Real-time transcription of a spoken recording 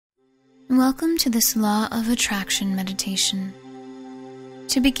Welcome to this Law of Attraction meditation.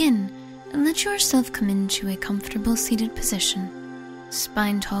 To begin, let yourself come into a comfortable seated position,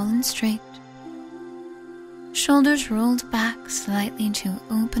 spine tall and straight, shoulders rolled back slightly to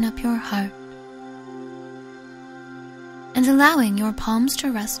open up your heart, and allowing your palms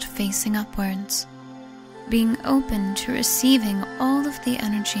to rest facing upwards, being open to receiving all of the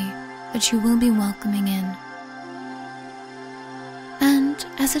energy that you will be welcoming in. And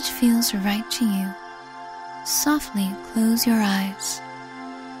as it feels right to you, softly close your eyes.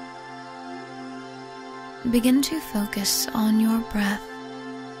 Begin to focus on your breath.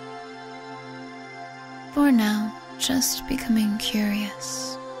 For now, just becoming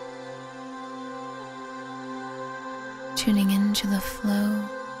curious, tuning into the flow,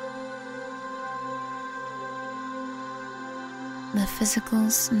 the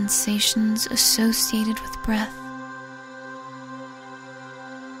physical sensations associated with breath.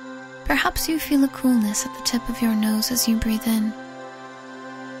 Perhaps you feel a coolness at the tip of your nose as you breathe in,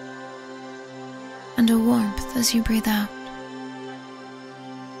 and a warmth as you breathe out.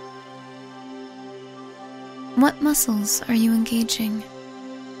 What muscles are you engaging?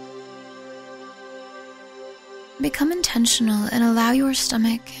 Become intentional and allow your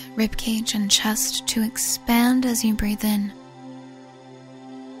stomach, ribcage, and chest to expand as you breathe in,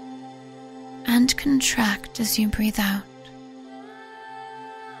 and contract as you breathe out.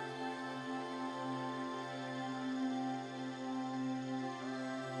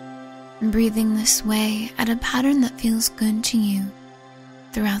 Breathing this way at a pattern that feels good to you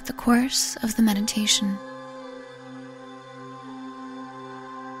throughout the course of the meditation.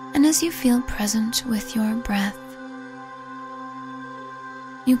 And as you feel present with your breath,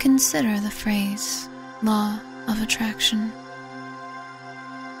 you consider the phrase, Law of Attraction.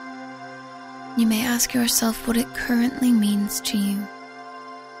 You may ask yourself what it currently means to you.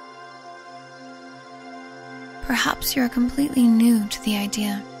 Perhaps you're completely new to the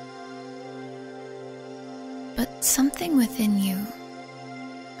idea, but something within you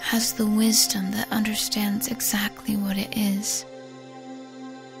has the wisdom that understands exactly what it is.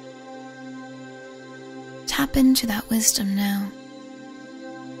 Tap into that wisdom now,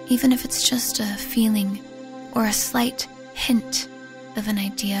 even if it's just a feeling or a slight hint of an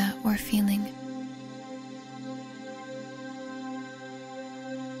idea or feeling.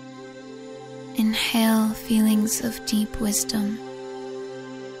 Inhale feelings of deep wisdom.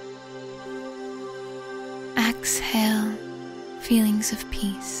 Exhale feelings of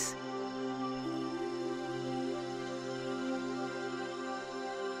peace.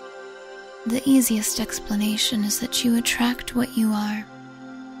 The easiest explanation is that you attract what you are.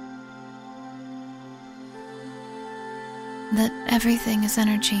 That everything is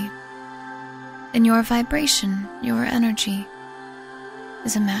energy, and your vibration, your energy,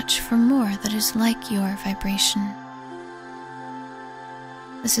 is a match for more that is like your vibration.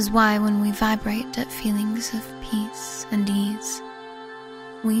 This is why when we vibrate at feelings of peace and ease,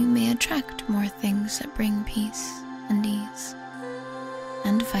 we may attract more things that bring peace and ease,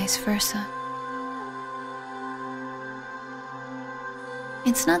 and vice versa.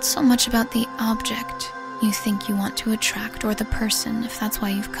 It's not so much about the object you think you want to attract or the person, if that's why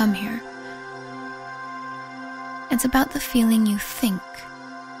you've come here. It's about the feeling you think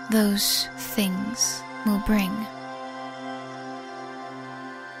those things will bring.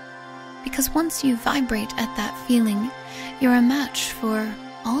 Because once you vibrate at that feeling, you're a match for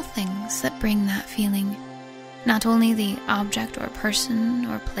all things that bring that feeling. Not only the object or person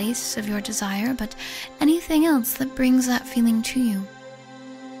or place of your desire, but anything else that brings that feeling to you.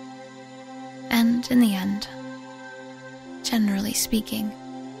 And in the end, generally speaking,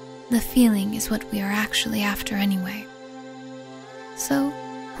 the feeling is what we are actually after anyway. So,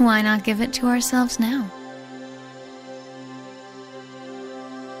 why not give it to ourselves now?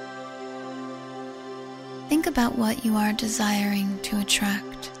 Think about what you are desiring to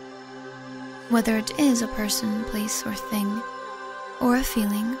attract, whether it is a person, place, or thing, or a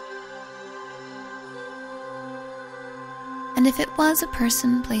feeling. And if it was a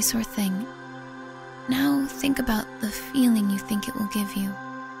person, place, or thing, now think about the feeling you think it will give you.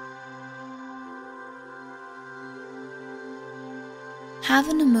 Have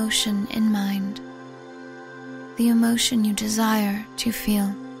an emotion in mind, the emotion you desire to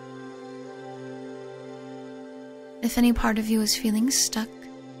feel. If any part of you is feeling stuck,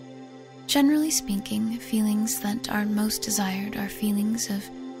 generally speaking, feelings that are most desired are feelings of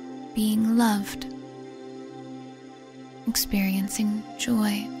being loved, experiencing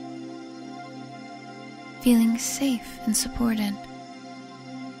joy, feeling safe and supported.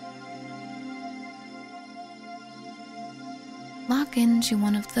 Lock walk into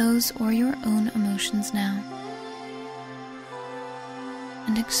one of those or your own emotions now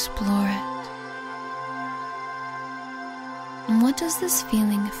and explore it. And what does this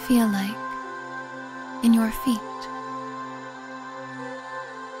feeling feel like in your feet?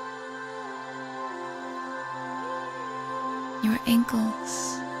 Your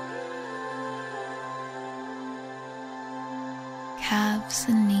ankles, calves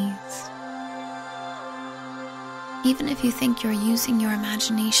and knees. Even if you think you're using your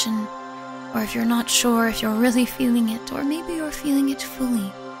imagination, or if you're not sure if you're really feeling it, or maybe you're feeling it fully,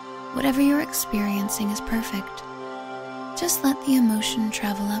 whatever you're experiencing is perfect. Just let the emotion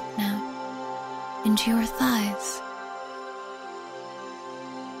travel up now, into your thighs,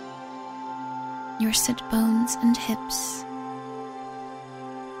 your sit bones and hips,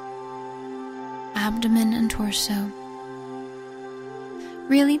 abdomen and torso,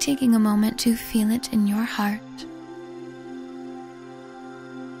 really taking a moment to feel it in your heart.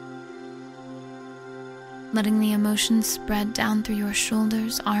 Letting the emotions spread down through your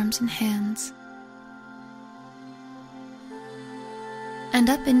shoulders, arms, and hands, and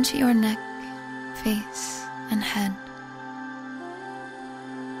up into your neck, face, and head.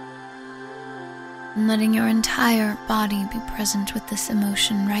 And letting your entire body be present with this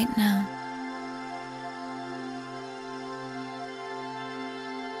emotion right now.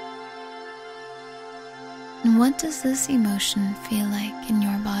 And what does this emotion feel like in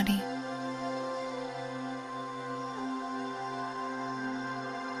your body?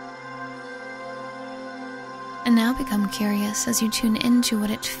 And now become curious as you tune into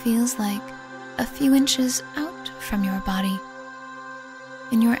what it feels like a few inches out from your body,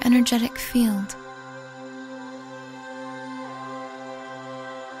 in your energetic field.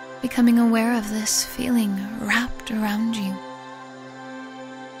 Becoming aware of this feeling wrapped around you.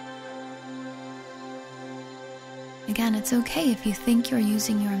 Again, it's okay if you think you're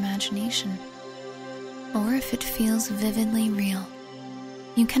using your imagination, or if it feels vividly real.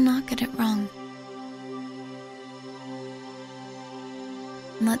 You cannot get it wrong.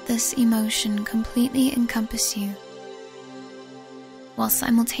 Let this emotion completely encompass you, while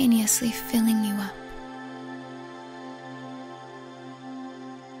simultaneously filling you up.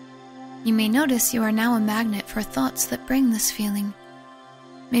 You may notice you are now a magnet for thoughts that bring this feeling,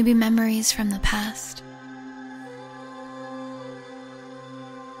 maybe memories from the past,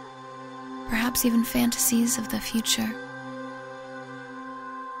 perhaps even fantasies of the future.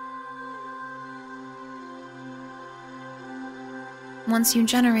 Once you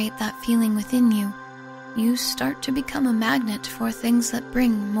generate that feeling within you, you start to become a magnet for things that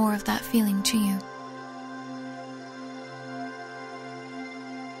bring more of that feeling to you.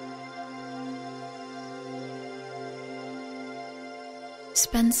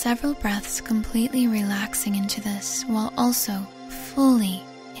 Spend several breaths completely relaxing into this while also fully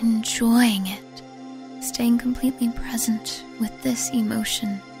enjoying it, staying completely present with this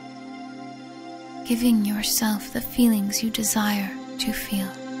emotion, giving yourself the feelings you desire to feel.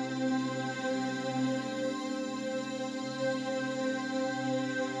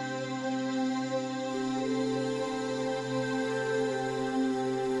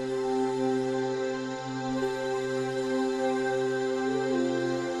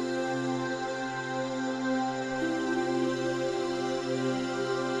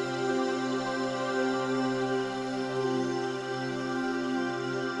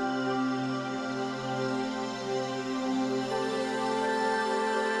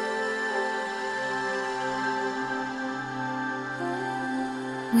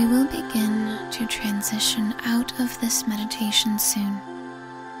 We will begin to transition out of this meditation soon.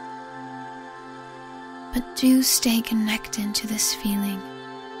 But do stay connected to this feeling.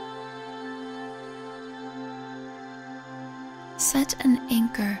 Set an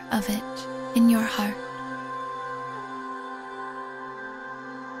anchor of it in your heart.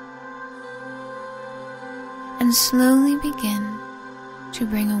 And slowly begin to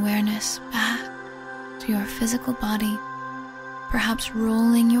bring awareness back to your physical body. Perhaps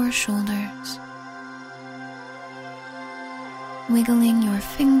rolling your shoulders, wiggling your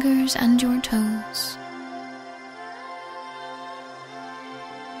fingers and your toes,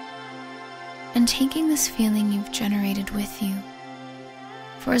 and taking this feeling you've generated with you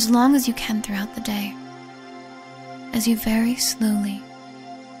for as long as you can throughout the day, as you very slowly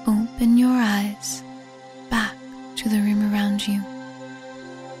open your eyes back to the room around you.